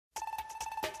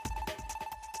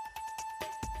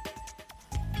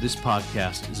This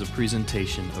podcast is a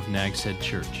presentation of Nags Head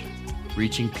Church,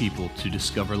 reaching people to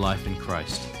discover life in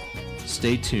Christ.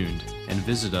 Stay tuned and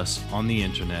visit us on the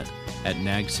internet at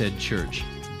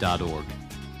nagsheadchurch.org.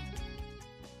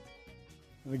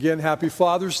 Again, happy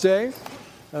Father's Day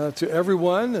to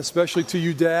everyone, especially to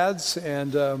you dads,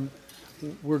 and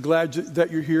we're glad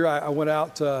that you're here. I went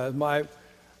out, my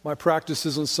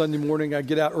practices on Sunday morning, I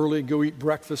get out early and go eat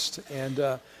breakfast, and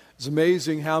it's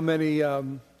amazing how many,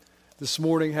 this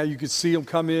morning, how you could see them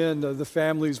come in, the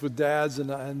families with dads,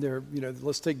 and they're,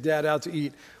 let's take dad out to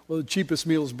eat. Well, the cheapest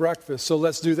meal is breakfast, so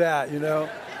let's do that,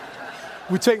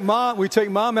 We take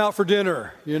mom out for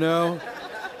dinner,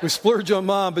 We splurge on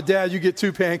mom, but dad, you get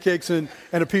 2 pancakes and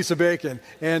a piece of bacon.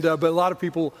 And but a lot of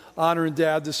people honoring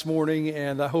dad this morning,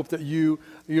 and I hope that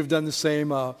you've done the same.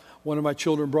 One of my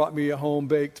children brought me a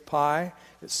home-baked pie.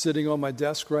 It's sitting on my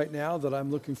desk right now that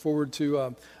I'm looking forward to.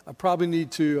 Gail probably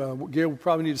need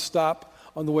to stop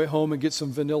on the way home and get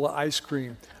some vanilla ice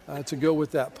cream to go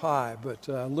with that pie. But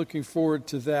looking forward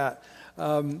to that.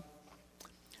 We're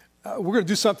going to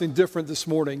do something different this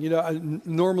morning.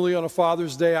 Normally on a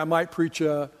Father's Day, I might preach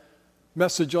a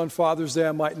message on Father's Day.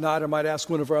 I might not. I might ask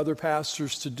one of our other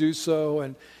pastors to do so.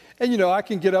 And I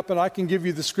can get up and I can give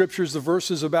you the scriptures, the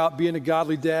verses about being a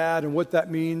godly dad and what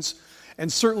that means.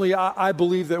 And certainly I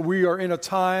believe that we are in a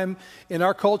time in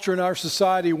our culture and our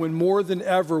society when more than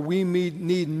ever we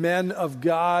need men of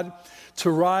God to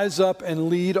rise up and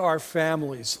lead our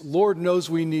families. Lord knows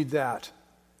we need that.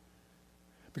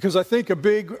 Because I think a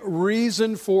big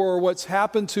reason for what's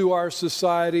happened to our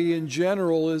society in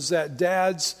general is that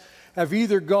dads have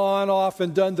either gone off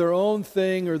and done their own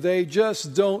thing or they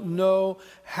just don't know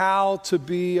how to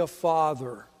be a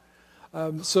father.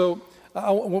 So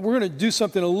we're going to do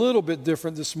something a little bit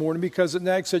different this morning because at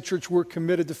Nags Head Church we're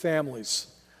committed to families.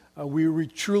 We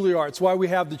truly are. It's why we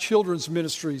have the children's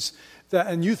ministries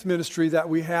and youth ministry that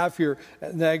we have here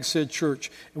at Nags Head Church.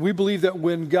 And we believe that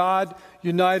when God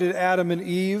united Adam and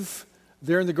Eve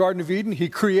there in the Garden of Eden, He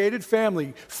created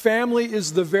family. Family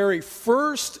is the very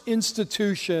first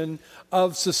institution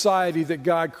of society that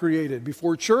God created.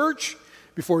 Before church,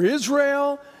 before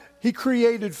Israel, He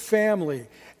created family.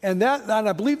 And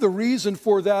I believe the reason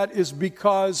for that is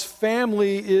because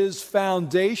family is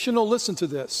foundational. Listen to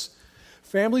this.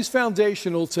 Family is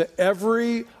foundational to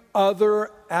every other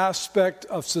aspect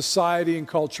of society and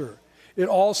culture. It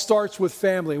all starts with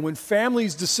family. When family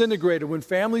is disintegrated, when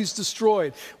family is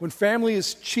destroyed, when family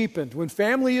is cheapened, when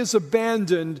family is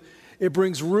abandoned, it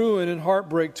brings ruin and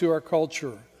heartbreak to our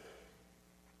culture.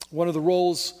 One of the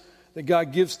roles that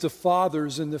God gives to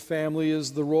fathers in the family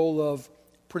is the role of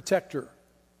protector.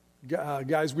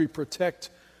 Guys, we protect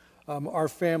our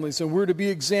families, and we're to be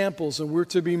examples, and we're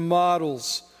to be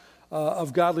models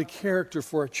of godly character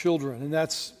for our children, and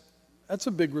that's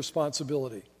a big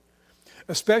responsibility.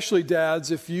 Especially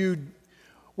dads,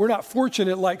 we're not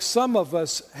fortunate like some of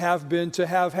us have been to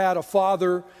have had a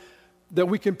father that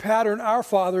we can pattern our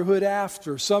fatherhood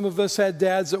after. Some of us had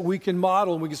dads that we can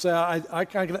model, and we can say, I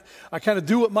kind of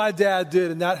do what my dad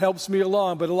did, and that helps me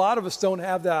along. But a lot of us don't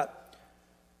have that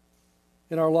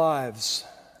in our lives.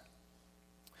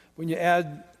 When you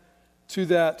add to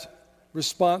that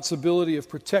responsibility of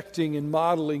protecting and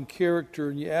modeling character,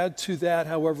 and you add to that,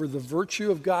 however, the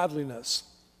virtue of godliness,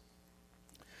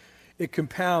 it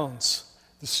compounds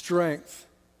the strength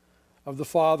of the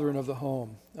father and of the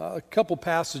home. A couple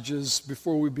passages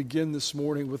before we begin this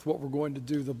morning with what we're going to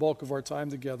do, the bulk of our time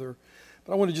together.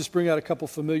 But I want to just bring out a couple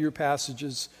familiar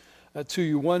passages to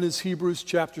you. One is Hebrews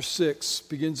chapter 6,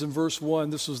 begins in verse 1.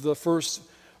 This was the first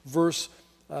verse.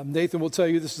 Nathan will tell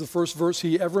you this is the first verse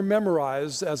he ever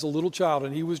memorized as a little child,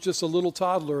 and he was just a little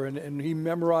toddler, and he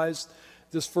memorized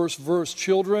this first verse.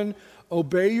 Children,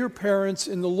 obey your parents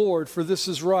in the Lord, for this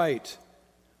is right.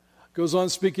 Goes on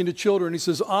speaking to children. He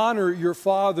says, honor your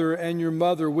father and your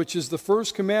mother, which is the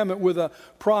first commandment with a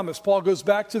promise. Paul goes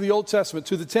back to the Old Testament,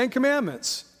 to the 10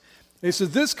 Commandments. And he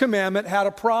says, this commandment had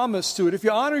a promise to it. If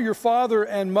you honor your father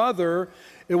and mother,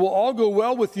 it will all go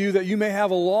well with you, that you may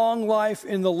have a long life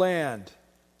in the land.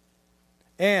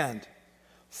 And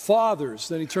fathers,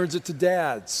 then he turns it to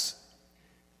dads.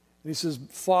 And he says,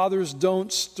 fathers,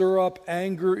 don't stir up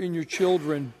anger in your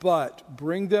children, but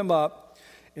bring them up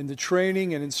in the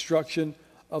training and instruction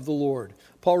of the Lord.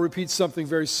 Paul repeats something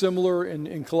very similar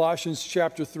in Colossians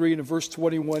chapter 3, and in verse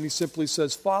 21, he simply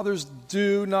says, fathers,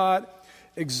 do not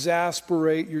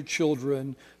exasperate your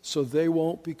children so they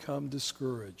won't become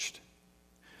discouraged.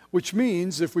 Which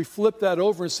means if we flip that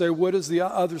over and say, what is the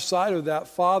other side of that?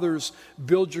 Fathers,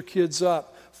 build your kids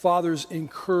up. Fathers,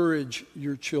 encourage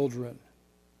your children.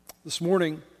 This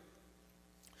morning,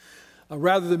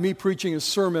 Rather than me preaching a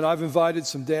sermon, I've invited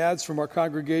some dads from our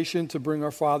congregation to bring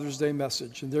our Father's Day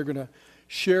message. And they're going to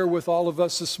share with all of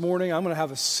us this morning. I'm going to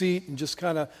have a seat and just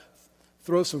kind of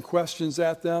throw some questions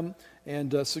at them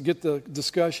and so get the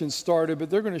discussion started. But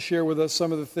they're going to share with us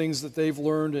some of the things that they've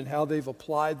learned and how they've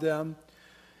applied them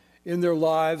in their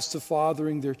lives to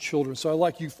fathering their children. So I'd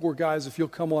like you four guys, if you'll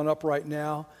come on up right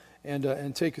now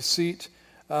and take a seat.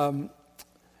 And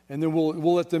then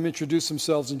we'll let them introduce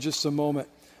themselves in just a moment.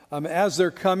 As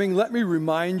they're coming, let me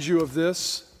remind you of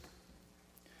this,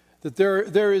 that there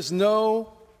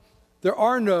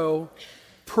are no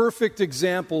perfect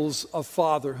examples of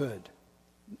fatherhood.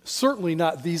 Certainly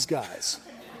not these guys.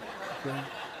 Okay?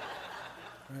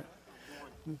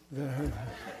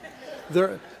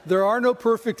 Right. There are no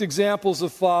perfect examples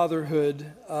of fatherhood,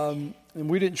 and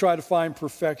we didn't try to find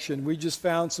perfection. We just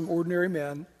found some ordinary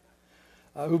men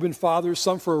who've been fathers,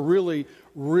 some for a really,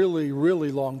 really,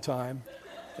 really long time,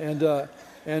 and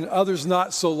others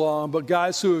not so long, but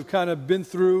guys who have kind of been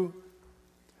through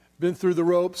the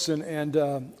ropes, and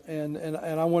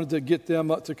I wanted to get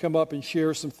them to come up and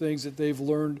share some things that they've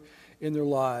learned in their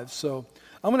lives. So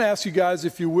I'm going to ask you guys,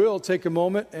 if you will, take a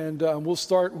moment, and we'll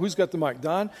start. Who's got the mic?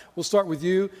 Don, we'll start with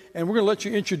you, and we're going to let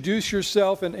you introduce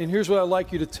yourself, and here's what I'd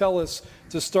like you to tell us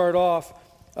to start off.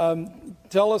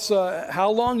 Tell us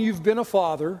how long you've been a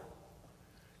father.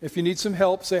 If you need some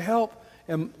help, say help.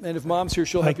 And if Mom's here,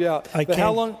 she'll help you out. But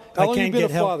how long you've been a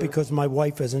father? Because my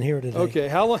wife isn't here today. Okay,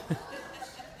 how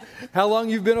long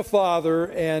you've been a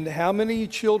father, and how many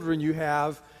children you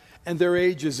have, and their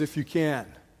ages, if you can.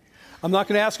 I'm not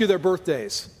going to ask you their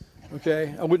birthdays,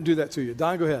 okay? I wouldn't do that to you.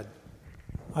 Don, go ahead.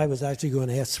 I was actually going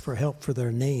to ask for help for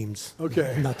their names,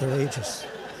 okay, not their ages.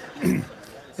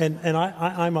 and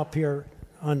I'm up here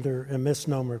under a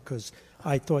misnomer because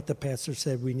I thought the pastor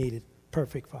said we needed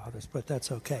perfect fathers, but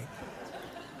that's okay.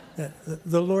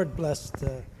 The Lord blessed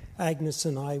Agnes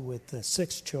and I with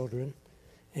 6 children,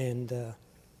 and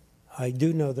I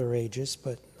do know their ages,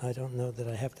 but I don't know that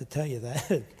I have to tell you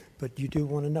that. But you do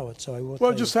want to know it, so I will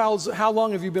tell just you. how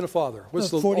long have you been a father?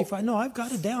 What's 45. No, I've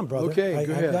got it down, brother. Okay,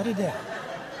 go ahead. I've got it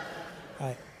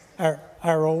down.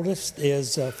 Our oldest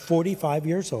is 45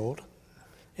 years old,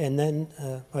 and then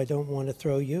I don't want to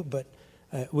throw you, but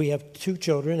we have 2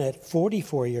 children at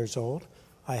 44 years old.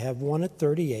 I have 1 at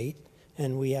 38,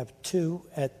 and we have 2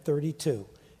 at 32,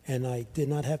 and I did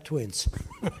not have twins.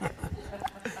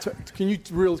 Can you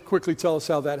real quickly tell us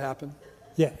how that happened?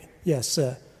 Yes.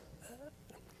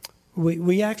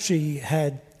 We actually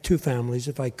had 2 families,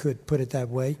 if I could put it that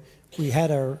way. We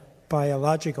had our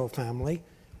biological family,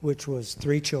 which was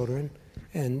 3 children,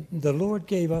 and the Lord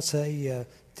gave us a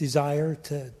desire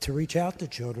to reach out to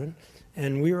children,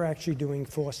 and we were actually doing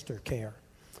foster care.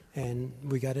 And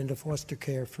we got into foster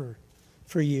care for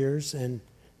years, and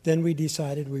then we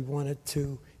decided we wanted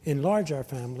to enlarge our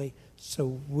family,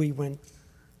 so we went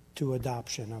to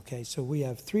adoption, okay? So we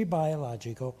have 3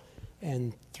 biological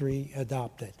and 3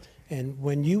 adopted. And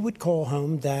when you would call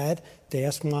home, Dad, to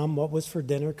ask Mom what was for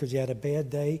dinner because you had a bad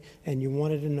day and you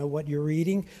wanted to know what you're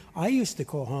eating, I used to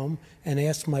call home and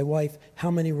ask my wife how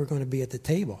many were going to be at the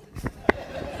table.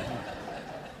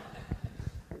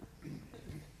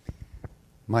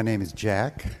 My name is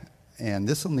Jack, and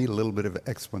this will need a little bit of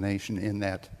explanation in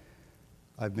that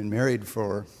I've been married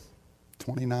for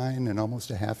 29 and almost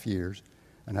a half years,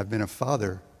 and I've been a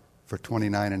father for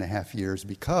 29 and a half years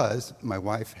because my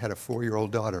wife had a 4-year-old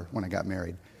daughter when I got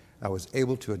married. I was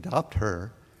able to adopt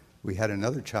her. We had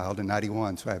another child in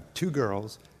 91, so I have 2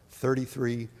 girls,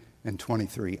 33 and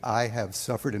 23. I have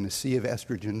suffered in a sea of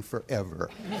estrogen forever.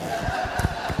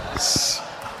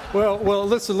 Well,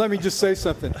 listen, let me just say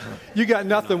something. You got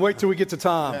nothing. Wait till we get to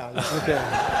Tom. Okay.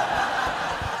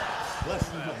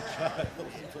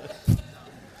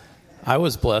 I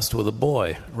was blessed with a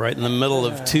boy right in the middle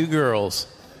of 2 girls,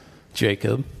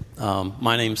 Jacob.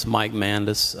 My name's Mike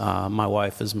Mandis. My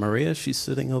wife is Maria. She's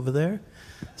sitting over there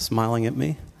smiling at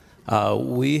me.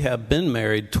 We have been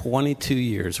married 22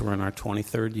 years. We're in our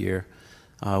 23rd year.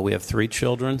 We have 3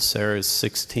 children. Sarah is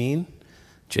 16.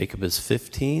 Jacob is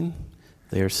 15.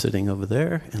 They are sitting over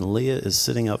there. And Leah is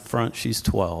sitting up front. She's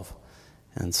 12.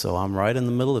 And so I'm right in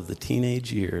the middle of the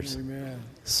teenage years. Amen.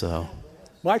 So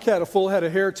Mike had a full head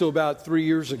of hair till about 3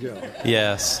 years ago.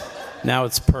 Yes. Now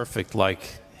it's perfect like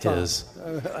his.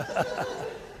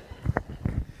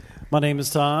 My name is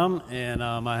Tom, and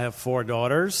I have 4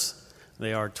 daughters.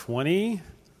 They are 20,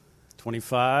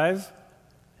 25.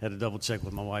 Had to double check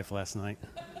with my wife last night.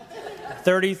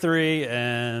 33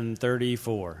 and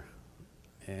 34.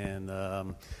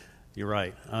 And you're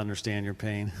right. I understand your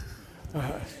pain.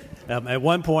 At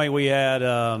one point we had,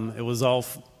 it was all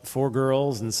 4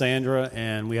 girls and Sandra,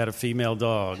 and we had a female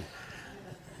dog.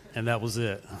 And that was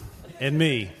it. And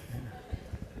me.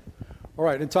 All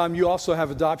right, and Tom, you also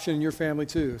have adoption in your family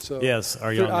too. So Yes,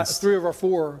 our youngest. 3 of our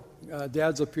 4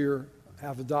 dads up here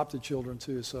have adopted children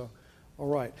too. So, all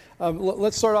right,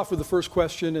 let's start off with the first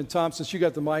question. And Tom, since you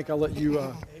got the mic, I'll let you.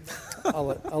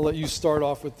 I'll let you start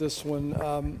off with this one.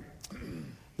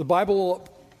 The Bible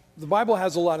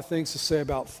has a lot of things to say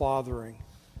about fathering.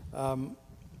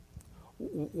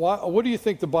 What do you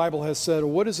think the Bible has said, or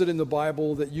what is it in the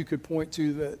Bible that you could point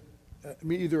to that,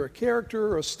 either a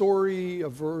character, a story, a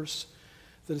verse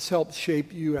that has helped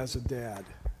shape you as a dad?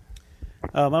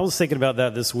 I was thinking about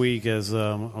that this week as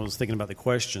I was thinking about the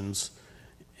questions,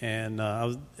 and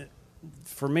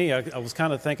for me, I was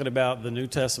kind of thinking about the New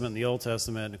Testament and the Old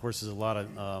Testament. And of course, there's a lot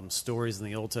of stories in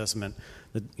the Old Testament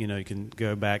that you can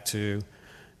go back to,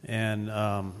 and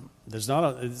there's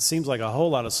not. It seems like a whole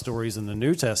lot of stories in the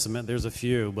New Testament. There's a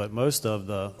few, but most of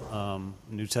the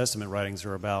New Testament writings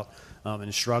are about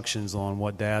instructions on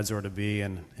what dads are to be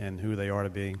and who they are to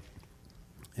be.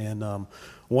 And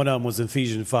one of them was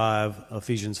Ephesians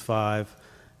 5,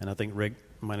 and I think Rick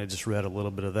might have just read a little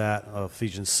bit of that,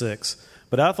 Ephesians 6.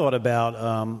 But I thought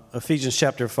about Ephesians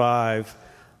chapter 5.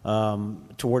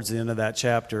 Towards the end of that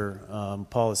chapter,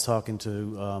 Paul is talking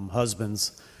to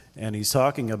husbands, and he's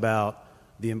talking about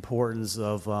the importance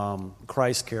of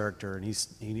Christ's character, and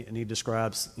he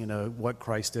describes what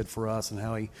Christ did for us and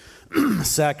how he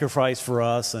sacrificed for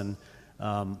us and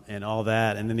all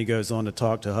that. And then he goes on to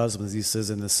talk to husbands. He says,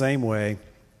 in the same way,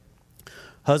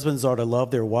 husbands are to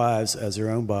love their wives as their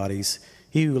own bodies.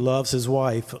 He who loves his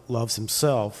wife loves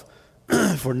himself.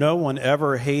 For no one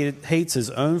ever hates his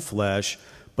own flesh,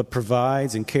 but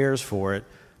provides and cares for it,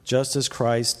 just as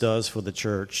Christ does for the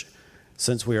church,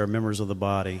 since we are members of the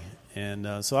body.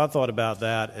 And so I thought about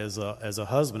that as a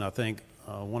husband. I think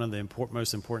one of the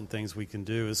most important things we can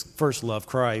do is first love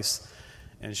Christ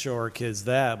and show our kids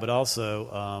that, but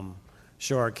also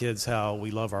show our kids how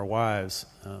we love our wives,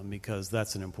 because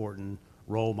that's an important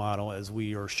role model as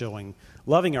we are showing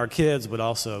loving our kids, but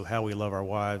also how we love our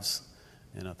wives.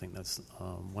 And I think that's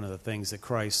one of the things that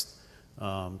Christ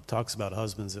talks about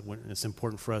husbands that it's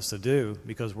important for us to do,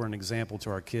 because we're an example to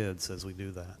our kids as we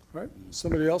do that. All right.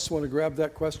 Somebody else want to grab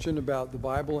that question about the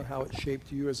Bible and how it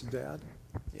shaped you as a dad?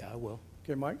 Yeah, I will.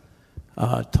 Okay, Mike?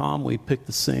 Tom, we picked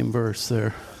the same verse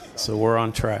there, so we're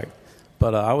on track.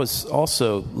 But I was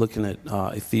also looking at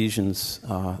Ephesians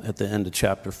at the end of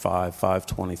chapter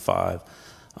 5:25,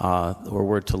 where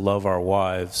we're to love our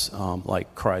wives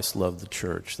like Christ loved the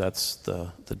church. That's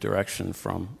the direction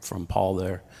from Paul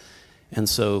there. And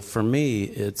so for me,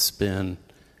 it's been,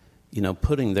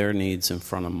 putting their needs in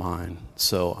front of mine.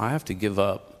 So I have to give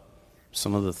up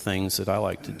some of the things that I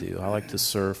like to do. I like to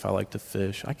surf. I like to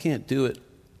fish. I can't do it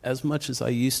as much as I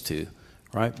used to,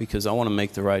 right? Because I want to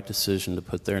make the right decision to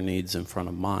put their needs in front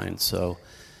of mine. So,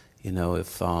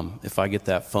 if I get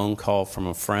that phone call from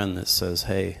a friend that says,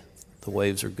 hey, the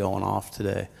waves are going off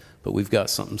today, but we've got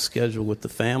something scheduled with the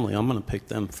family, I'm going to pick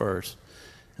them first.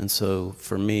 And so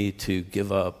for me to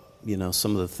give up,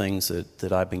 some of the things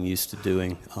that I've been used to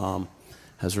doing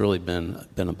has really been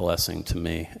a blessing to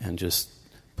me, and just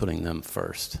putting them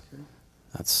first.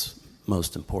 That's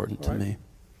most important to me.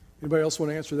 Anybody else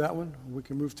want to answer that one? We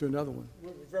can move to another one.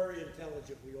 We're very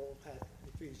intelligent. We all had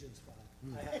Ephesians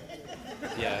 5.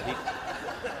 Yeah.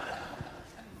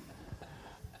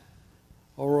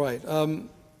 All right.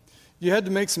 You had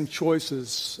to make some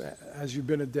choices as you've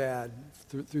been a dad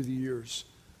through the years.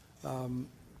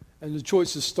 And the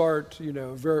choices start,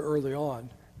 very early on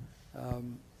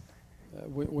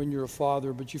when you're a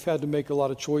father. But you've had to make a lot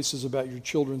of choices about your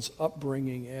children's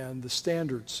upbringing and the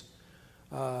standards,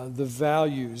 the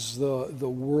values, the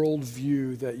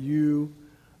worldview that you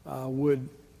would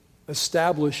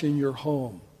establish in your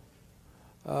home.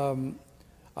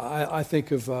 I think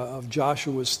of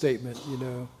Joshua's statement,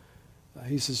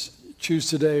 he says, choose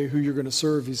today who you're going to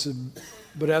serve. He said,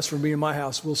 but as for me and my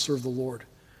house, we'll serve the Lord.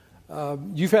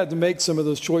 You've had to make some of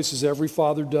those choices. Every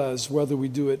father does, whether we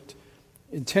do it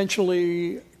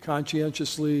intentionally,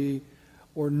 conscientiously,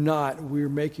 or not. We're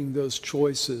making those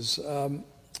choices. As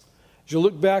you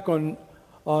look back on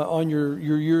your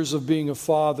years of being a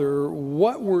father,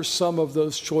 what were some of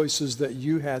those choices that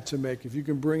you had to make? If you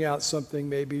can bring out something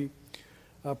maybe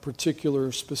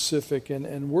particular, specific,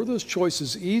 and were those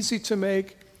choices easy to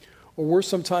make, or were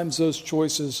sometimes those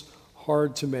choices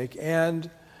hard to make? And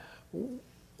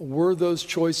were those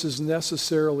choices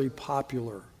necessarily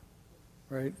popular?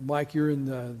 Right, Mike, you're in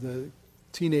the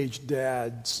teenage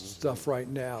dad stuff right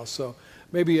now, so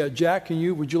maybe Jack,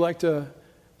 would you like to?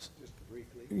 Just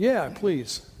briefly. Yeah,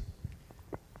 please.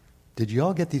 Did you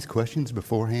all get these questions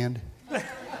beforehand?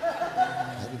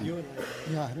 You and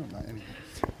I. Yeah, I don't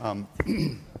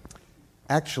know.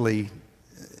 Actually,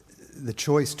 the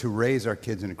choice to raise our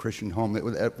kids in a Christian home,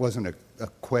 it wasn't a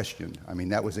question. I mean,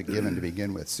 that was a given to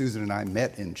begin with. Susan and I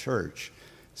met in church,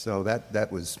 so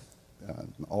that was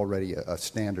already a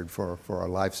standard for our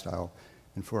lifestyle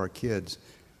and for our kids.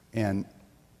 And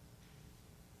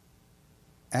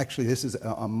actually, this is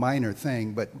a minor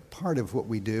thing, but part of what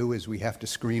we do is we have to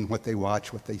screen what they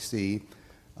watch, what they see.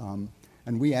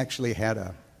 And we actually had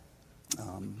it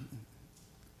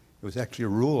was actually a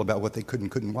rule about what they could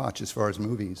and couldn't watch as far as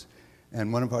movies.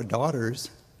 And one of our daughters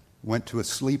went to a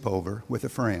sleepover with a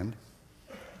friend,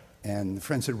 and the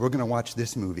friend said, "We're going to watch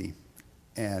this movie."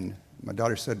 And my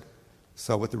daughter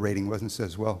saw what the rating was and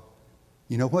says, "Well,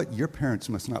 you know what? Your parents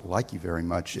must not like you very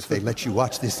much if they let you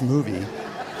watch this movie."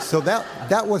 So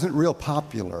that wasn't real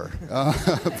popular.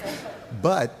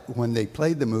 But when they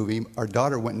played the movie, our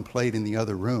daughter went and played in the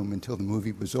other room until the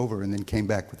movie was over and then came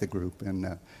back with the group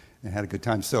and had a good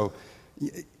time. So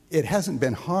it hasn't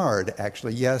been hard,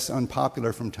 actually. Yes,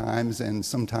 unpopular from times, and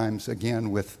sometimes,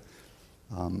 again, with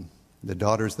the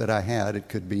daughters that I had, it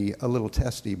could be a little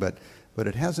testy, but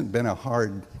it hasn't been a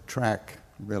hard track,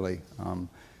 really,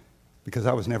 because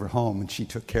I was never home and she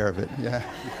took care of it. Yeah.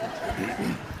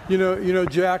 You know,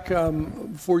 Jack,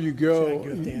 before you go,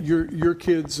 your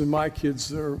kids and my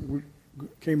kids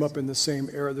came up in the same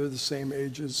era. They're the same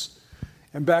ages.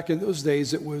 And back in those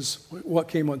days, it was what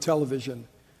came on television.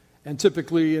 And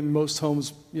typically in most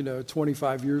homes,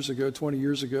 20 years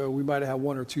ago, we might have had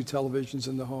one or two televisions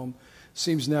in the home.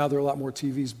 Seems now there are a lot more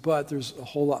TVs, but there's a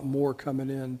whole lot more coming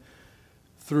in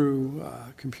through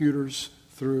computers,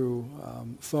 through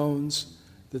phones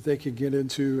that they can get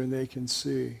into and they can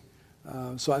see.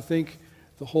 So I think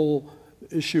the whole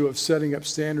issue of setting up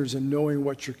standards and knowing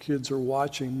what your kids are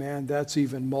watching, man, that's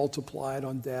even multiplied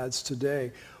on dads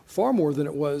today. Far more than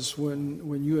it was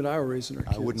when you and I were raising our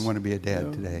kids. I wouldn't want to be a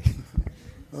dad today.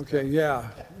 Okay, yeah.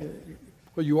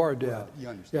 Well, you are a dad. Well, you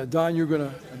understand. Yeah, Don,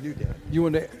 A new dad. you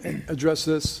want to address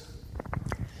this?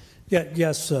 Yeah,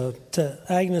 yes. To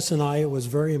Agnes and I, it was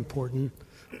very important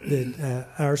that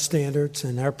our standards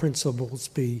and our principles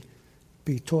be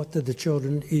taught to the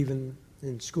children even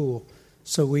in school.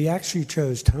 So we actually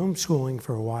chose homeschooling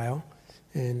for a while,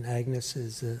 and Agnes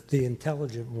is the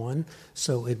intelligent one,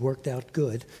 so it worked out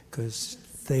good because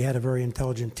they had a very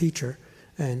intelligent teacher.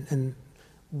 And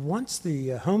once the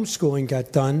homeschooling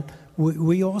got done,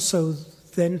 we also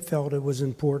then felt it was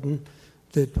important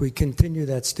that we continue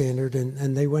that standard,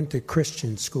 and they went to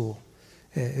Christian school.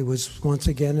 It was, once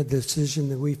again, a decision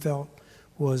that we felt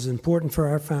was important for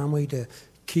our family to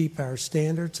keep our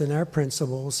standards and our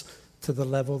principles to the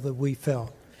level that we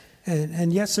felt.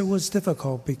 And yes, it was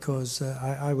difficult because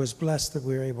I was blessed that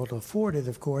we were able to afford it,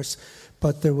 of course,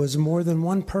 but there was more than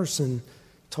one person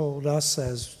told us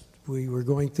as we were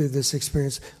going through this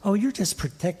experience, "Oh, you're just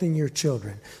protecting your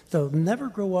children. They'll never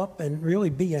grow up and really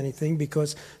be anything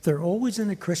because they're always in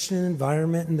a Christian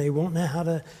environment and they won't know how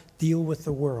to deal with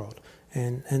the world."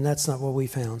 And that's not what we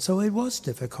found. So it was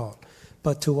difficult.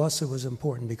 But to us, it was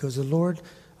important because the Lord,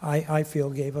 I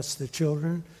feel, gave us the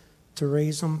children to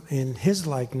raise them in His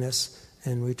likeness,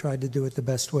 and we tried to do it the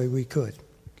best way we could.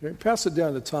 Okay, pass it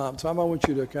down to Tom. Tom, I want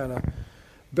you to kind of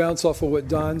bounce off of what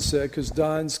Don said, because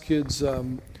Don's kids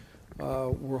were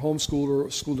homeschooled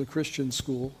or schooled in Christian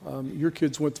school. Your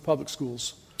kids went to public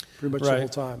schools pretty much the whole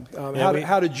time.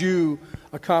 How did you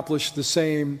accomplish the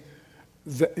same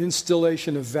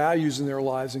installation of values in their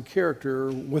lives and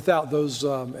character without those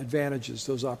advantages,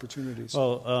 those opportunities?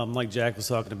 Well, like Jack was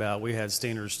talking about, we had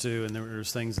standards too, and there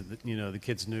was things that the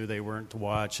kids knew they weren't to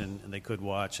watch and they could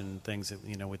watch, and things that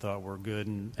we thought were good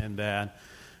and bad.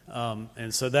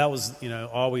 And so that was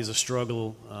always a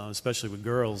struggle, especially with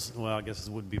girls. Well, I guess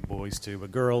it would be boys too,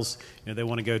 but girls, they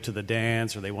want to go to the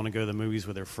dance or they want to go to the movies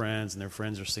with their friends, and their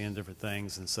friends are seeing different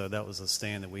things, and so that was a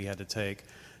stand that we had to take.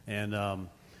 And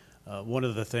one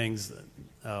of the things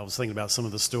I was thinking about some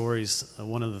of the stories.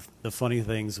 One of the funny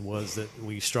things was that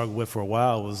we struggled with for a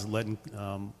while was letting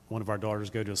one of our daughters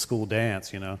go to a school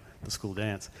dance, the school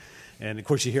dance. And of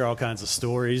course, you hear all kinds of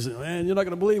stories. Man, you're not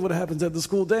going to believe what happens at the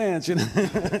school dance.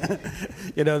 The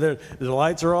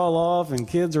lights are all off and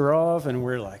kids are off, and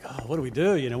we're like, oh, what do we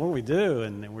do? What do we do?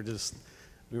 And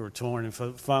we were torn. And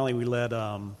finally, we let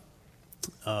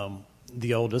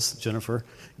the oldest, Jennifer,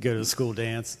 go to the school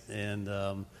dance, and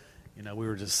we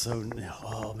were just so,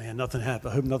 oh man, nothing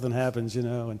happened. I hope nothing happens,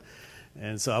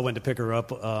 And so I went to pick her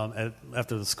up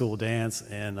after the school dance,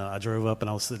 and I drove up, and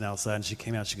I was sitting outside, and she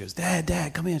came out. She goes,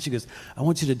 Dad, come in. She goes, I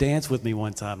want you to dance with me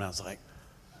one time. And I was like,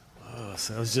 Oh,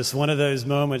 so it was just one of those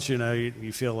moments,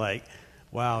 you feel like,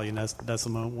 wow, that's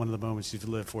one of the moments you've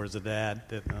lived for as a dad,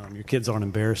 that your kids aren't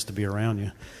embarrassed to be around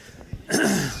you.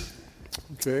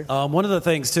 Okay. One of the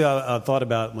things, too, I thought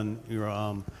about when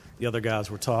the other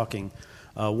guys were talking,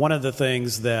 one of the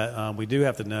things that we do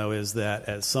have to know is that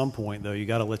at some point, though, you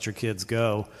got to let your kids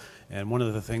go. And one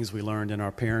of the things we learned in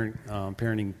our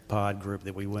parenting pod group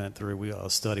that we went through, we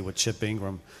studied with Chip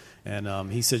Ingram,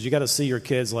 and he says you got to see your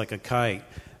kids like a kite,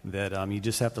 that you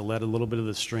just have to let a little bit of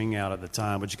the string out at the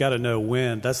time. But you got to know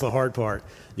when. That's the hard part.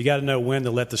 You got to know when to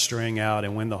let the string out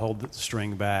and when to hold the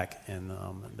string back. And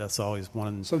that's always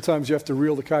one. Sometimes you have to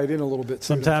reel the kite in a little bit, too.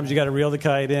 Sometimes you got to reel the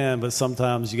kite in, but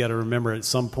sometimes you got to remember at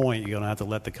some point you're going to have to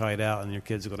let the kite out, and your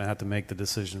kids are going to have to make the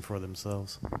decision for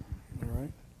themselves. All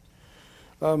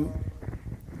right.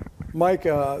 Mike,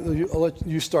 I'll let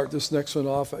you start this next one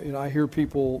off. I hear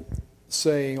people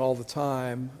saying all the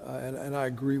time, and I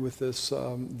agree with this,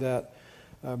 that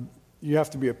you have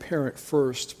to be a parent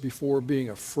first before being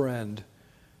a friend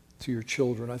to your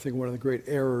children. I think one of the great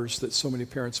errors that so many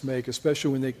parents make,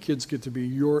 especially when their kids get to be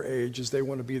your age, is they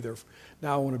want to be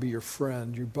now I want to be your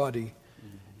friend, your buddy.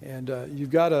 Mm-hmm. And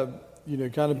you've got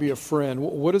to be a friend.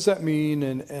 What does that mean,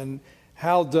 and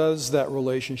how does that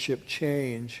relationship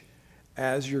change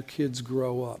as your kids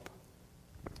grow up?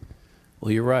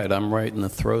 Well, you're right. I'm right in the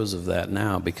throes of that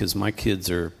now because my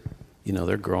kids are,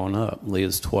 they're growing up.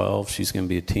 Leah's 12. She's going to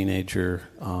be a teenager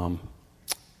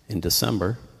in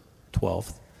December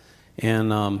 12th.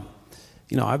 And,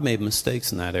 I've made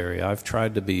mistakes in that area. I've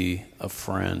tried to be a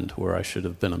friend where I should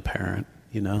have been a parent,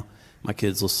 My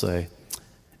kids will say,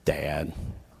 Dad,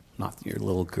 not your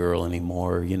little girl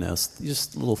anymore,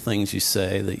 just little things you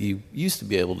say that you used to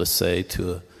be able to say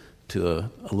to a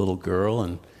little girl,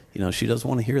 and she doesn't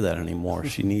want to hear that anymore.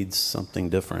 She needs something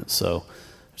different. So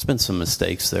there's been some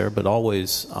mistakes there, but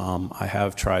always I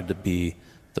have tried to be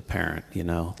the parent,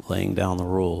 laying down the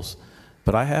rules.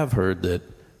 But I have heard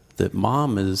that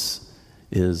mom is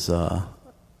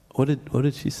what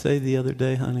did she say the other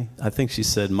day, honey? I think she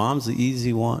said mom's the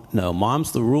easy one. No,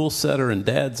 mom's the rule setter and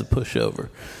dad's a pushover.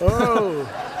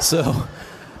 Oh. So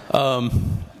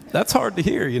that's hard to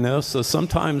hear, So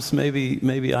sometimes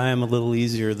maybe I am a little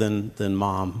easier than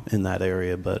mom in that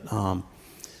area, but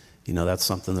that's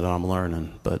something that I'm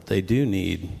learning. But they do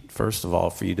need, first of all,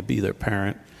 for you to be their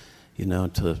parent,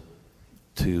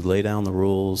 to lay down the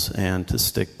rules and to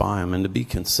stick by them and to be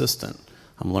consistent.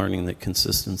 I'm learning that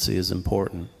consistency is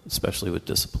important, especially with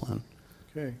discipline.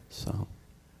 Okay. So.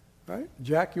 All right.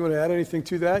 Jack, you want to add anything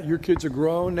to that? Your kids are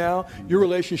grown now. Your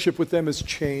relationship with them has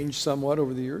changed somewhat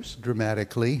over the years?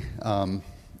 Dramatically.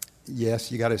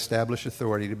 Yes, you got to establish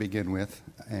authority to begin with.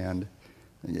 And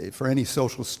for any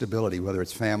social stability, whether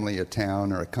it's family, a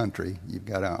town, or a country, you've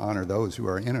got to honor those who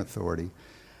are in authority.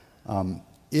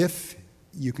 If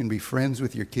you can be friends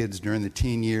with your kids during the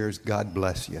teen years, God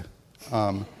bless you.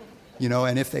 And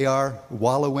if they are,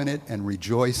 wallow in it and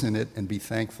rejoice in it and be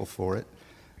thankful for it.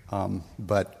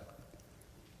 But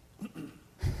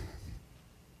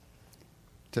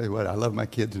tell you what, I love my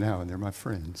kids now, and they're my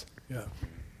friends. Yeah.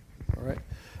 All right.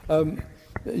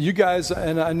 You guys,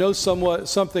 and I know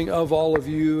something of all of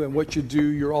you and what you do.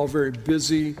 You're all very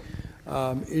busy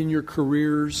in your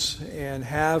careers and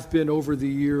have been over the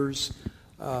years.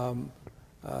 How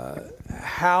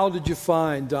did you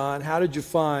find, Don,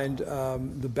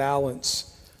 the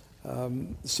balance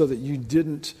so that you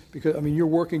didn't, because, you're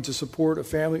working to support a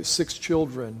family of 6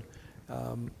 children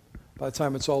by the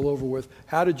time it's all over with.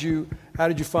 How did you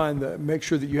make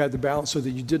sure that you had the balance so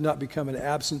that you did not become an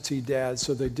absentee dad,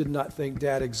 so they did not think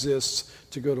dad exists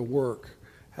to go to work?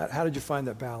 How did you find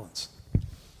that balance?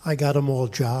 I got them all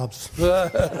jobs.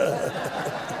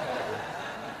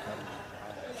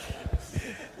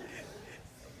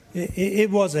 It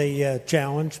was a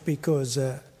challenge because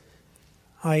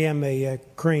I am a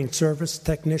crane service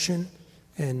technician,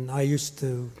 and I used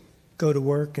to go to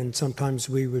work, and sometimes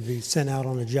we would be sent out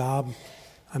on a job.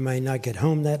 I might not get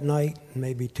home that night,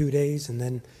 maybe 2 days, and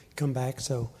then come back.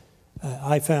 So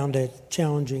I found it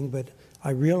challenging, but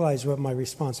I realized what my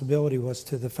responsibility was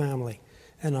to the family.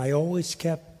 And I always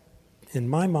kept, in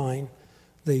my mind,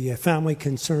 the family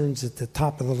concerns at the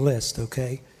top of the list,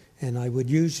 okay? And I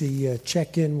would usually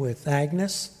check in with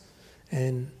Agnes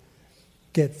and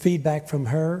get feedback from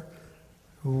her.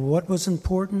 What was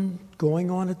important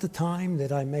going on at the time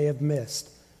that I may have missed?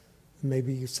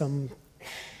 Maybe some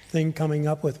thing coming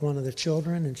up with one of the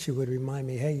children, and she would remind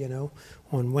me, hey,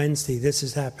 on Wednesday this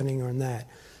is happening or that.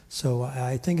 So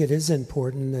I think it is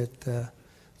important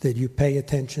that you pay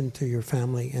attention to your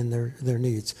family and their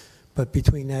needs. But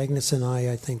between Agnes and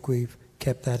I think we've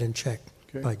kept that in check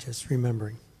by just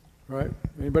remembering. Right?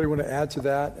 Anybody want to add to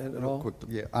that at all? Quick,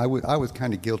 yeah, I was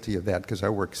kind of guilty of that because I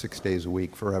worked 6 days a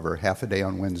week forever, half a day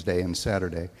on Wednesday and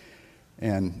Saturday,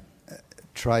 and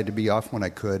tried to be off when I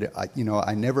could.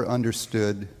 I never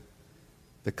understood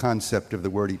the concept of the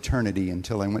word eternity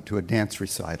until I went to a dance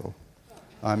recital.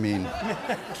 I mean,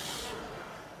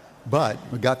 but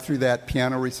we got through that,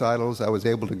 piano recitals. I was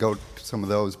able to go to some of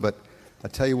those, but I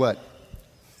tell you what,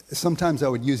 sometimes I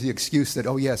would use the excuse that,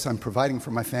 oh yes, I'm providing for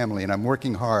my family and I'm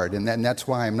working hard and that's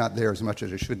why I'm not there as much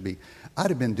as I should be. I'd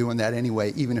have been doing that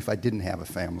anyway, even if I didn't have a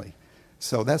family.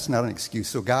 So that's not an excuse.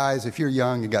 So guys, if you're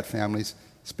young, you got families,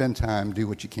 spend time, do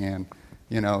what you can.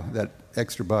 That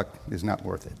extra buck is not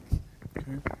worth it.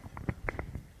 Okay.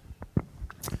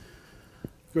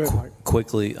 Go ahead, Mike.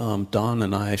 Quickly, Don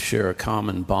and I share a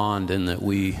common bond in that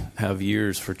we have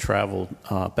years for travel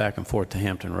back and forth to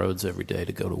Hampton Roads every day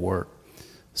to go to work.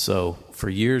 So for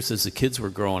years, as the kids were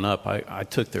growing up, I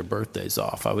took their birthdays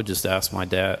off. I would just ask my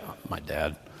dad,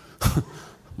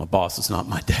 my boss is not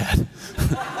my dad.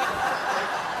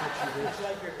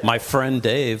 My friend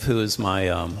Dave, who is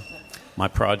my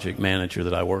project manager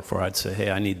that I work for, I'd say,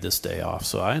 hey, I need this day off.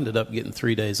 So I ended up getting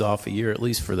 3 days off a year, at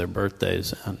least for their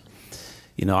birthdays. And,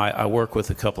 I work with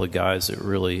a couple of guys that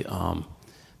really,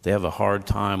 they have a hard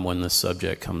time when this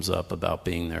subject comes up about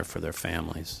being there for their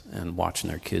families and watching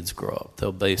their kids grow up.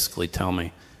 They'll basically tell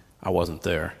me, I wasn't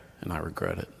there, and I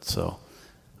regret it. So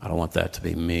I don't want that to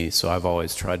be me. So I've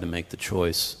always tried to make the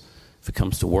choice. If it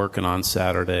comes to working on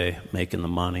Saturday, making the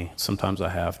money, sometimes I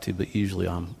have to, but usually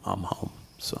I'm home.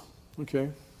 So. Okay.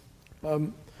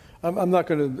 I'm just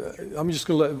going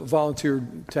to let a volunteer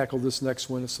tackle this next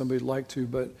one if somebody'd like to,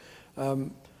 but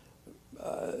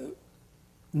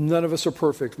none of us are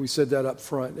perfect. We said that up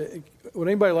front. Would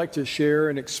anybody like to share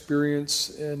an experience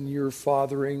in your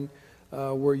fathering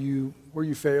where you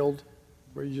failed,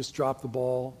 where you just dropped the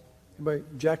ball? Anybody?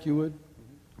 Jack, you would?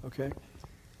 Okay.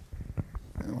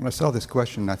 When I saw this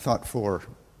question, I thought for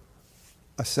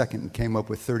a second and came up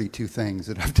with 32 things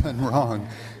that I've done wrong.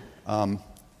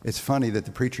 It's funny that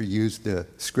the preacher used the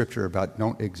scripture about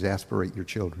don't exasperate your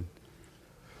children.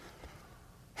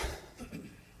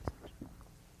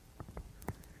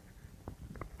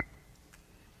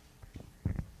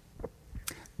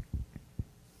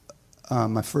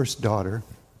 My first daughter,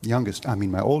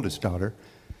 my oldest daughter,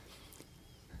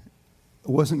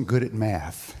 wasn't good at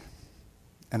math,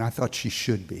 and I thought she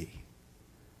should be.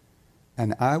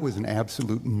 And I was an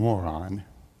absolute moron.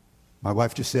 My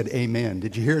wife just said, amen.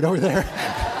 Did you hear it over there?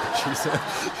 She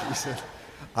said,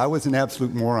 I was an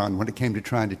absolute moron when it came to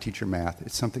trying to teach her math.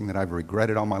 It's something that I've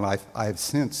regretted all my life. I have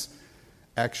since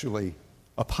actually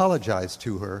apologized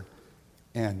to her,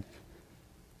 and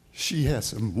she has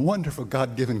some wonderful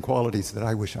God-given qualities that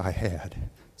I wish I had.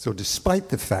 So despite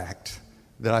the fact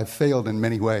that I've failed in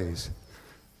many ways,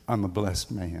 I'm a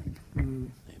blessed man. Mm-hmm.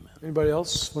 Amen. Anybody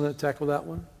else want to tackle that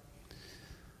one?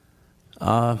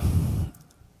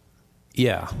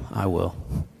 Yeah, I will.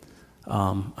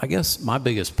 I guess my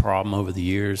biggest problem over the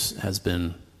years has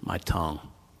been my tongue.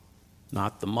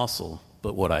 Not the muscle,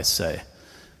 but what I say.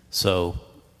 So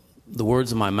the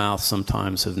words of my mouth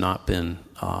sometimes have not been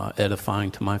edifying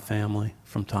to my family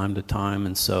from time to time,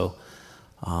 and so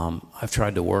I've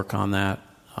tried to work on that.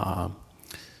 I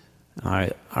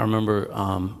remember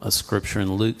a scripture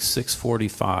in Luke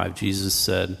 6:45. Jesus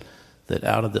said that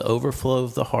out of the overflow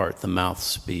of the heart, the mouth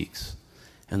speaks.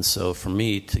 And so for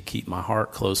me to keep my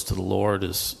heart close to the Lord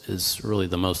is really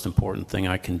the most important thing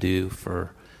I can do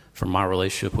for my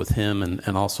relationship with Him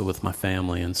and also with my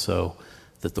family. And so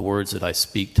that the words that I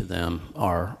speak to them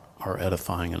are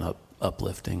edifying and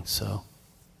uplifting. So,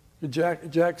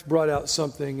 Jack's brought out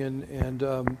something,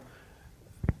 and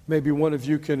maybe one of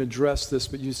you can address this.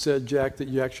 But you said, Jack, that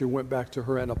you actually went back to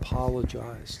her and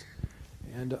apologized,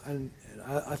 and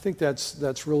I think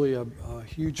that's really a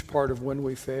huge part of when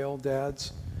we fail,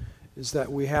 dads, is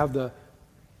that we have the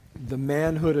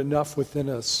manhood enough within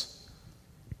us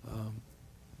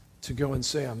to go and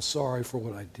say, I'm sorry for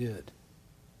what I did.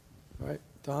 Right,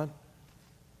 Don?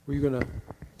 Were you going to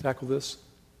tackle this?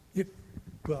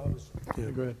 Go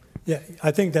ahead. Yeah,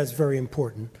 I think that's very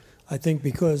important. I think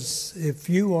because if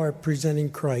you are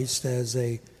presenting Christ as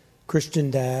a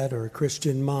Christian dad or a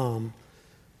Christian mom,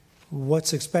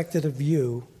 what's expected of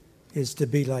you is to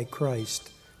be like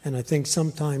Christ. And I think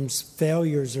sometimes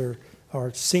failures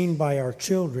are seen by our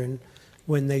children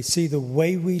when they see the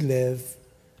way we live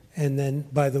and then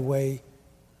by the way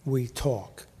we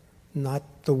talk. Not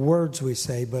the words we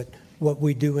say, but what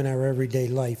we do in our everyday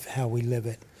life, how we live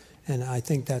it. And I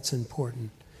think that's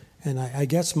important. And I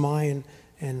guess mine,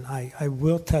 and I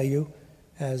will tell you,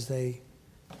 as a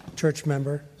church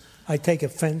member, I take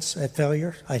offense at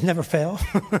failure. I never fail.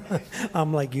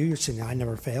 I'm like you. You're saying I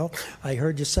never fail. I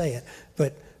heard you say it,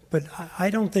 but I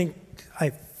don't think I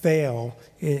fail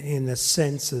in the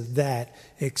sense of that,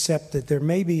 except that there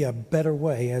may be a better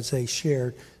way, as they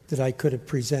shared, that I could have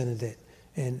presented it.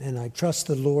 And I trust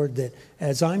the Lord that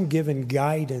as I'm given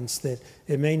guidance, that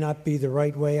it may not be the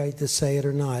right way to say it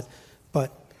or not,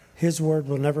 but His word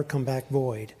will never come back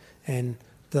void. And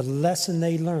the lesson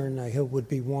they learn, I hope, would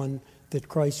be one that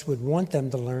Christ would want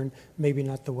them to learn, maybe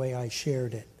not the way I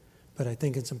shared it. But I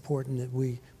think it's important that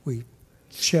we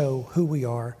show who we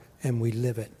are and we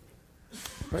live it.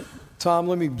 Right. Tom,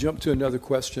 let me jump to another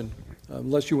question,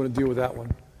 unless you want to deal with that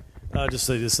one. I'll just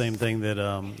say the same thing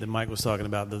that Mike was talking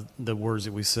about, the words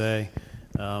that we say.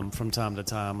 From time to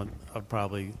time, I've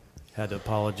probably had to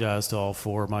apologize to all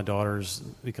four of my daughters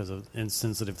because of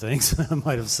insensitive things I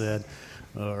might have said,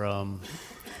 or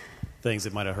things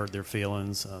that might have hurt their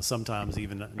feelings. Sometimes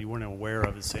even you weren't aware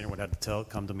of it. Sandra would have to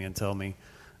come to me and tell me,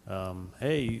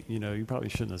 hey, you probably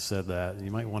shouldn't have said that.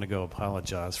 You might want to go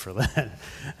apologize for that.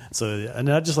 So, and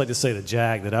I'd just like to say to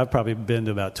Jack that I've probably been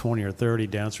to about 20 or 30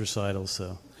 dance recitals.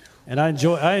 So, and I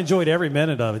enjoyed every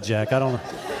minute of it, Jack. I don't know.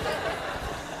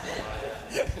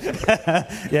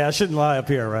 Yeah, I shouldn't lie up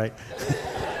here, right?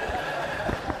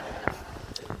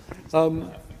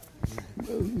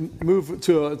 Move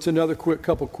to another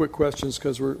couple quick questions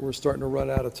because we're starting to run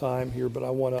out of time here, but I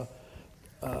want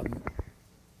to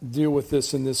deal with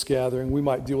this in this gathering. We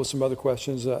might deal with some other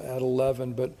questions at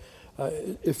 11, but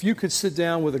if you could sit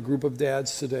down with a group of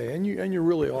dads today, and you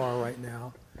really are right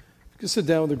now, if you could sit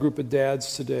down with a group of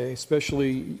dads today,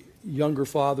 especially younger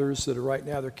fathers that are right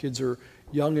now, their kids are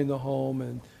young in the home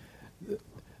and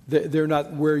they're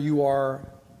not where you are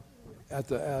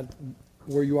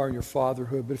where you are in your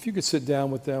fatherhood, but if you could sit down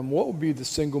with them, what would be the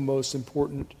single most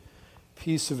important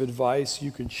piece of advice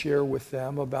you can share with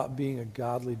them about being a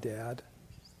godly dad?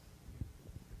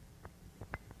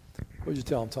 What would you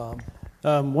tell them,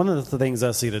 Tom? One of the things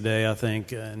I see today, I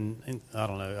think, and I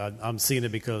don't know, I'm seeing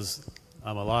it because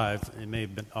I'm alive. It may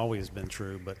have always been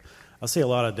true, but I see a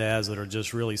lot of dads that are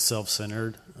just really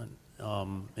self-centered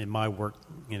in my work,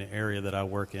 area that I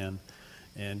work in.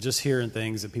 And just hearing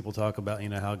things that people talk about,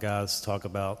 how guys talk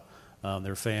about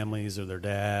their families or their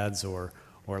dads, or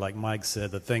like Mike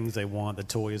said, the things they want, the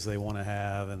toys they want to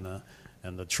have,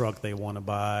 and the truck they want to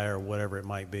buy, or whatever it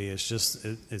might be. It's just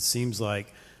it seems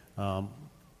like a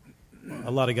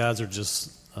lot of guys are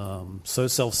just so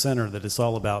self-centered that it's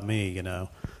all about me,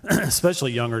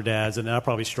 especially younger dads. And I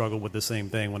probably struggled with the same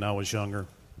thing when I was younger,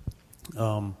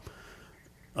 a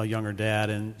younger dad,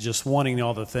 and just wanting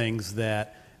all the things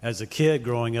that. As a kid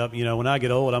growing up, when I get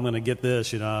old, I'm going to get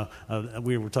this.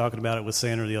 We were talking about it with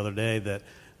Sandra the other day that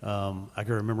I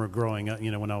can remember growing up.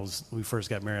 When we first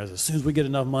got married, I said, as soon as we get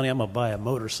enough money, I'm going to buy a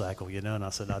motorcycle. And I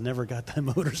said, I never got that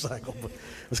motorcycle, but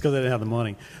it's because I didn't have the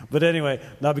money. But anyway,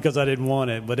 not because I didn't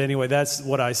want it. But anyway, that's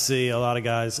what I see a lot of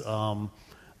guys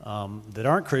that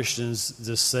aren't Christians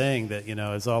just saying that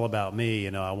it's all about me.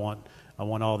 I want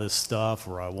all this stuff,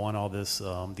 or I want all this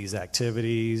these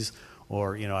activities.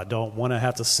 Or, I don't want to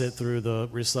have to sit through the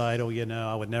recital,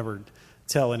 I would never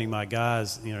tell any of my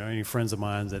guys, any friends of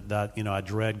mine that I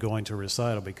dread going to a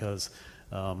recital because,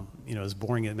 as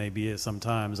boring it may be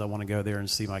sometimes, I want to go there and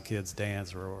see my kids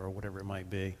dance or whatever it might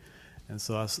be. And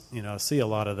so, I see a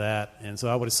lot of that. And so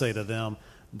I would say to them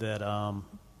that,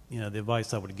 the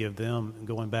advice I would give them,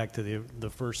 going back to the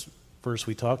first verse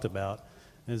we talked about,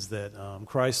 is that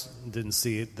Christ didn't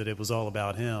see it, that it was all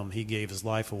about Him. He gave His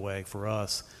life away for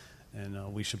us.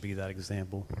 And we should be that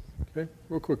example. Okay,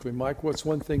 real quickly, Mike, what's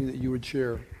one thing that you would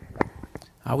share?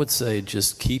 I would say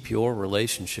just keep your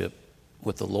relationship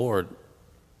with the Lord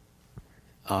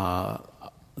the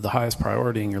highest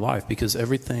priority in your life, because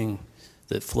everything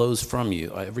that flows from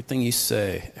you, everything you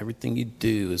say, everything you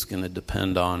do is going to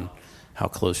depend on how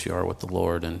close you are with the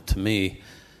Lord. And to me,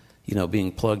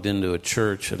 being plugged into a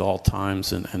church at all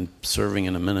times and serving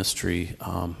in a ministry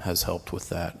has helped with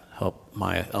that, helped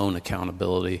my own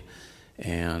accountability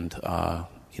and,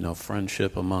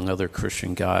 friendship among other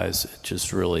Christian guys. It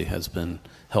just really has been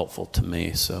helpful to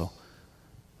me. So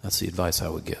that's the advice I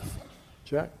would give.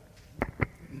 Jack?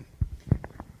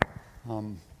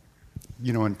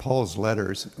 In Paul's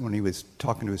letters, when he was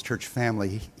talking to his church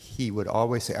family, he would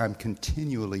always say, I'm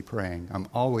continually praying. I'm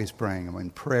always praying. I'm in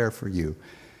prayer for you.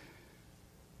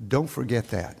 Don't forget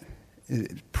that.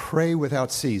 Pray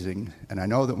without ceasing. And I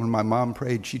know that when my mom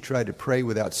prayed, she tried to pray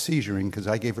without seizuring because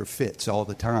I gave her fits all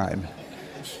the time.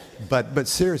 But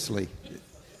seriously,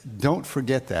 don't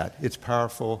forget that. It's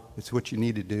powerful. It's what you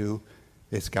need to do.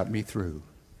 It's got me through.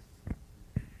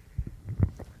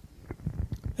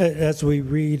 As we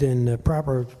read in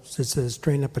Proverbs, it says,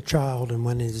 train up a child, and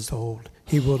when he is old,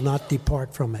 he will not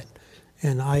depart from it.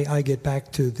 And I get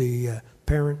back to the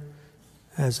parent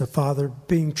as a father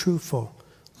being truthful.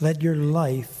 Let your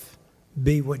life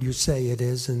be what you say it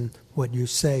is, and what you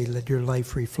say, let your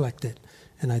life reflect it.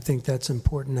 And I think that's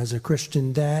important as a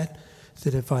Christian dad,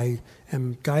 that if I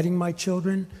am guiding my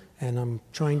children and I'm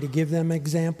trying to give them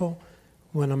example,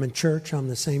 when I'm in church, I'm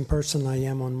the same person I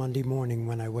am on Monday morning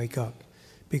when I wake up.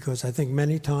 Because I think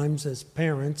many times as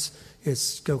parents,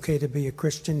 it's okay to be a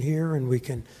Christian here, and we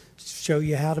can show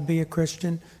you how to be a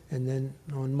Christian. And then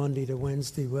on Monday to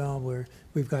Wednesday, well,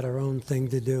 we've got our own thing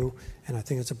to do. And I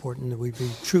think it's important that we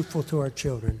be truthful to our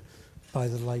children by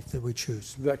the life that we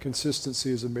choose. That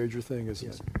consistency is a major thing,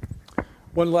 isn't it?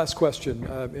 One last question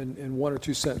in one or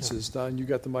two sentences. Don, you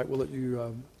got the mic. We'll let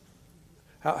you.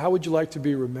 How would you like to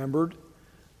be remembered?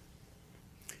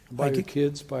 By your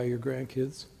kids, by your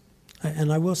grandkids?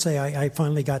 And I will say, I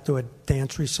finally got to a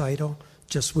dance recital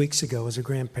just weeks ago as a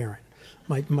grandparent.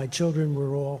 My children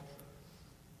were all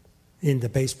into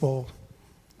baseball,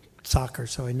 soccer,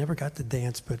 so I never got to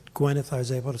dance, but Gwyneth, I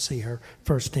was able to see her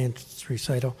first dance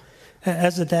recital.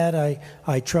 As a dad,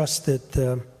 I trust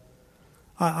that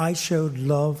I showed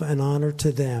love and honor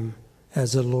to them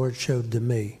as the Lord showed to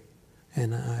me.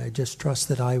 And I just trust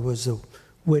that I was a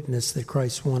witness that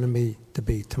Christ wanted me to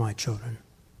be to my children.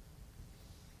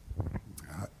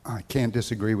 I can't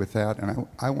disagree with that, and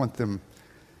I want them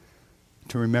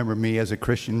to remember me as a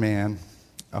Christian man.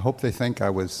 I hope they think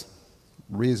I was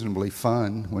reasonably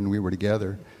fun when we were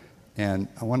together, and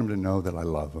I want them to know that I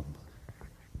love them.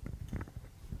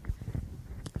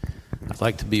 I'd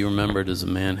like to be remembered as a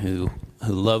man who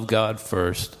loved God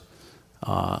first,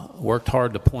 worked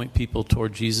hard to point people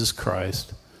toward Jesus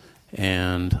Christ,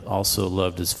 and also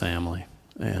loved his family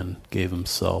and gave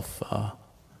himself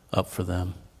up for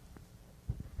them.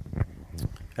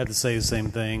 I had to say the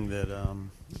same thing that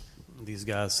these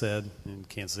guys said, and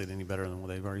can't say it any better than what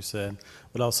they've already said,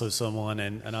 but also someone,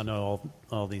 and I know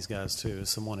all these guys too, is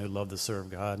someone who loved to serve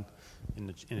God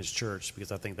in his church,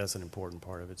 because I think that's an important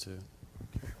part of it too.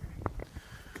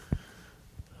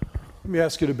 Let me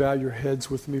ask you to bow your heads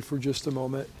with me for just a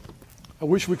moment. I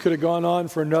wish we could have gone on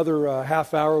for another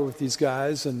half hour with these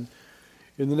guys, and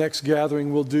in the next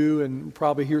gathering we'll do and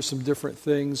probably hear some different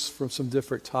things from some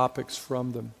different topics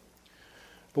from them.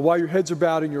 But while your heads are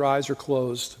bowed and your eyes are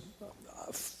closed,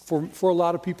 for a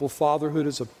lot of people, fatherhood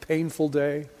is a painful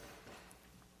day.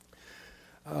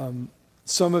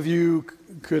 Some of you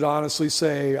could honestly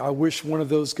say, I wish one of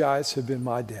those guys had been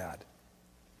my dad.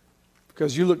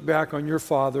 Because you look back on your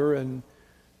father and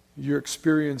your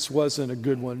experience wasn't a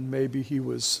good one. Maybe he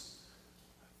was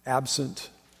absent.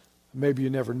 Maybe you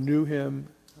never knew him.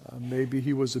 Maybe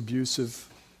he was abusive.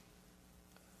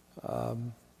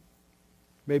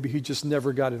 Maybe he just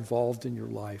never got involved in your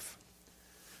life.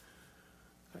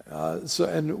 I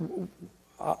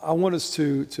want us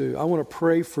I want to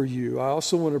pray for you. I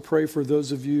also want to pray for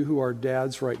those of you who are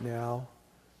dads right now,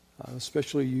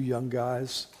 especially you young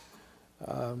guys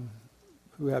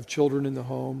who have children in the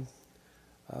home,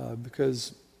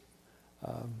 because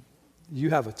you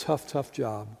have a tough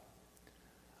job.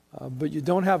 But you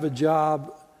don't have a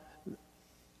job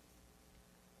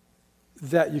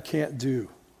that you can't do.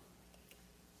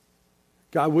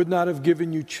 God would not have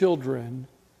given you children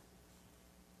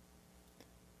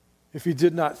if he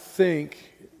did not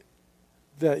think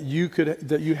that you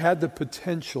had the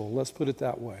potential, let's put it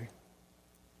that way,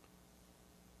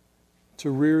 to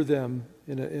rear them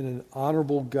in an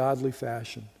honorable, godly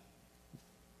fashion.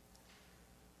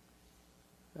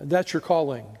 And that's your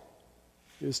calling,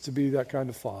 is to be that kind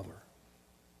of father.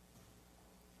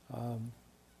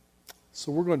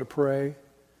 So we're going to pray.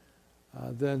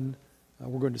 Then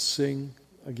we're going to sing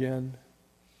again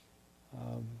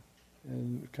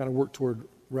and kind of work toward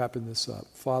wrapping this up.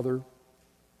 Father,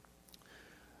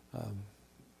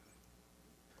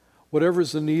 whatever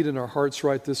is the need in our hearts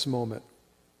right this moment,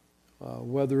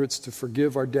 whether it's to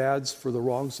forgive our dads for the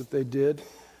wrongs that they did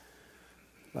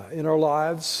in our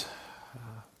lives,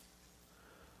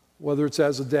 whether it's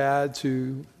as a dad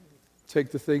to take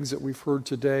the things that we've heard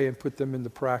today and put them into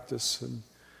practice, and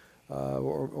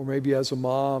or maybe as a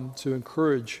mom to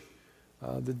encourage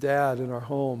the dad in our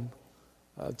home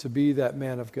to be that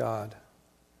man of God,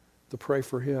 to pray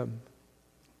for him,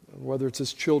 whether it's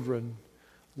his children,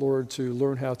 Lord, to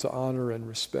learn how to honor and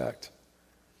respect,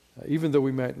 even though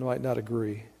we might not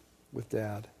agree with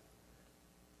dad.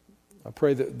 I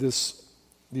pray that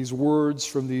these words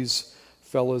from these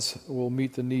fellas will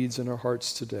meet the needs in our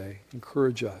hearts today.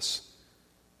 Encourage us,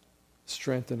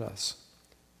 strengthen us,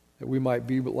 that we might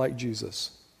be like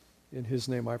Jesus. In his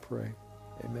name I pray.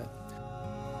 Amen.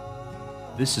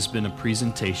 This has been a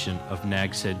presentation of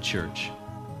Nags Head Church,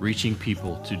 reaching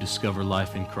people to discover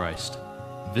life in Christ.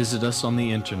 Visit us on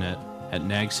the internet at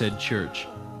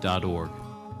nagsheadchurch.org.